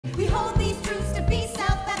We hold these truths to be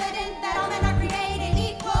self-evident, that all men are created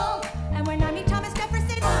equal. And when I meet Thomas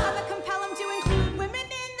Jefferson, I would compel him to include women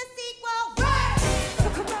in the sequel. Right!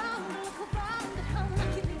 Look around at how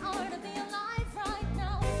lucky we are to be alive right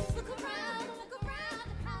now. Look around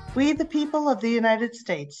at how... We, the people of the United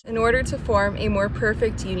States, in order to form a more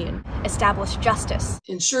perfect union, establish justice,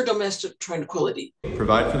 ensure domestic tranquility,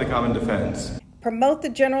 provide for the common defense, promote the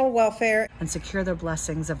general welfare, and secure the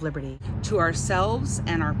blessings of liberty. To ourselves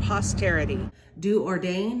and our posterity, do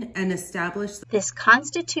ordain and establish this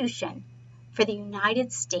Constitution for the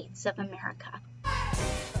United States of America.